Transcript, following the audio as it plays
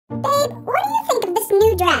Babe, what do you think of this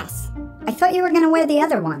new dress? I thought you were gonna wear the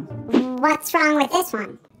other one. What's wrong with this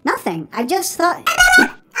one? Nothing. I just thought...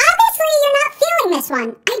 Obviously, you're not feeling this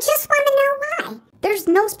one. I just want to know why. There's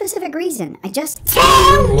no specific reason. I just...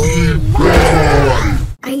 Tell me why!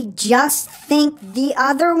 I just think the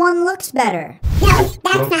other one looks better. No,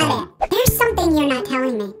 that's not it. There's something you're not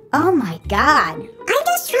telling me. Oh my god. I'm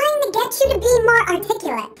just trying to get you to be more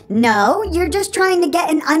articulate. No, you're just trying to get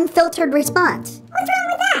an unfiltered response. What's wrong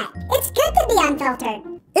with that? It's good to be unfiltered.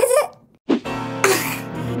 Is it?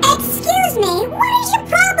 Excuse me, what is your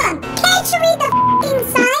problem? Can't you read the f***ing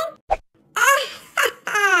sign?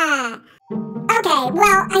 Okay,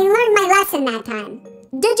 well, I learned my lesson that time.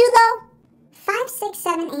 Did you though? 5, 6,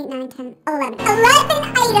 7, 8, 9, 10, 11. 11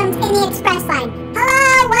 items in the express line.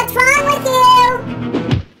 Hello, what's wrong with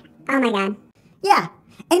you? Oh my god. Yeah,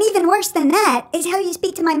 and even worse than that is how you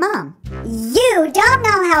speak to my mom. You don't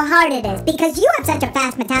know how hard it is because you have such a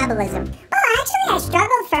fast metabolism. Well, actually, I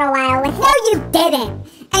struggled for a while with... No, you didn't.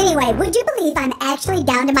 Anyway, would you believe I'm actually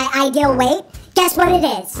down to my ideal weight? Guess what it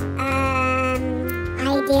is?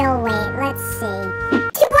 Ideal weight, let's see.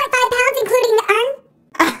 2.5 pounds including the urn?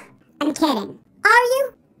 I'm kidding. Are you?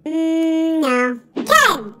 No.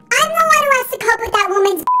 Ken, I'm the one who has to cope with that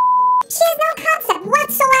woman's... She has no concept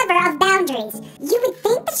whatsoever of boundaries. You would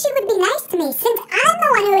think that she would be nice to me since I'm the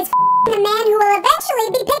one who is the man who will eventually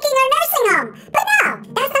be picking her nursing home. But no,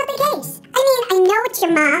 that's not the case. I mean, I know it's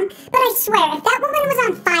your mom, but I swear, if that woman was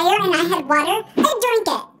on fire and I had water, I'd drink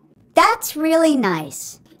it. That's really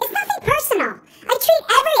nice. It's nothing personal. I treat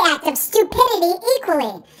every act of stupidity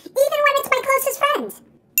equally, even when it's my closest friends.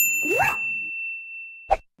 What?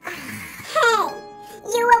 Hey,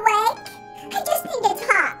 you awake? I just need to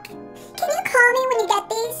talk. Can you call me when you get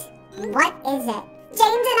these? What is it?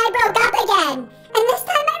 James and I broke up again. And this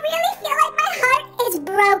time I really feel like my heart is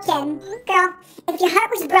broken. Girl, if your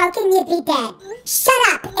heart was broken, you'd be dead. Shut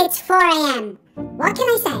up, it's 4 a.m. What can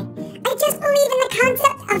I say? I just believe in the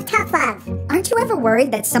concept of tough love. Aren't you ever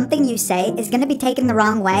worried that something you say is gonna be taken the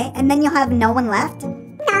wrong way and then you'll have no one left?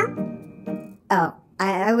 No. Oh,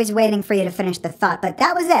 I was waiting for you to finish the thought, but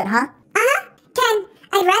that was it, huh? Uh-huh. Ken,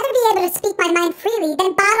 I'd rather be able to speak my mind freely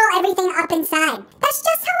than bottle everything up inside. That's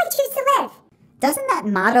just how I choose to live. Doesn't that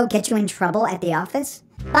motto get you in trouble at the office?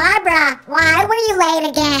 Barbara, why were you late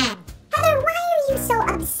again? Heather, why are you so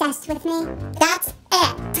obsessed with me? That's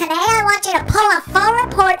it. Today I want you to pull a full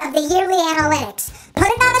report of the yearly analytics, put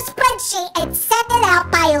it on a spreadsheet, and send it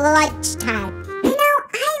out by lunchtime. You know,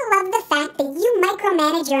 I love the fact that you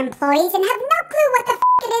micromanage your employees and have no clue what the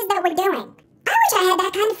it is that we're doing. I wish I had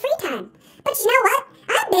that kind of free time. But you know what?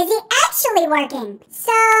 I'm busy actually working.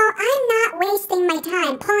 So I'm not wasting my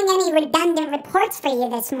time pulling any redundant reports for you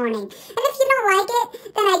this morning. And if you don't like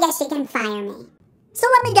it, then I guess you can fire me. So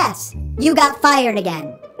let me guess. You got fired again.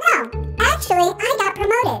 No, actually, I got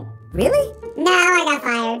promoted. Really? No, I got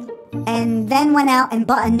fired. And then went out and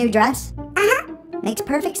bought a new dress? Uh-huh. Makes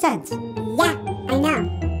perfect sense. Yeah, I know.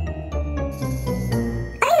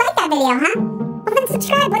 Oh, you like that video, huh? Well then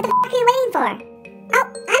subscribe, what the f*** are you waiting for? Oh,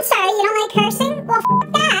 I'm sorry, you don't like cursing? Well, f***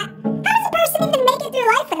 that. How does a person even make it through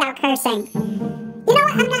life without cursing? You know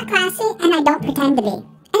what, I'm not classy, and I don't pretend to be.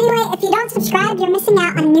 Anyway, if you don't subscribe, you're missing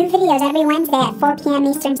out on new videos every Wednesday at 4 p.m.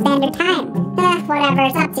 Eastern Standard Time. Whatever,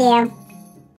 it's up to you.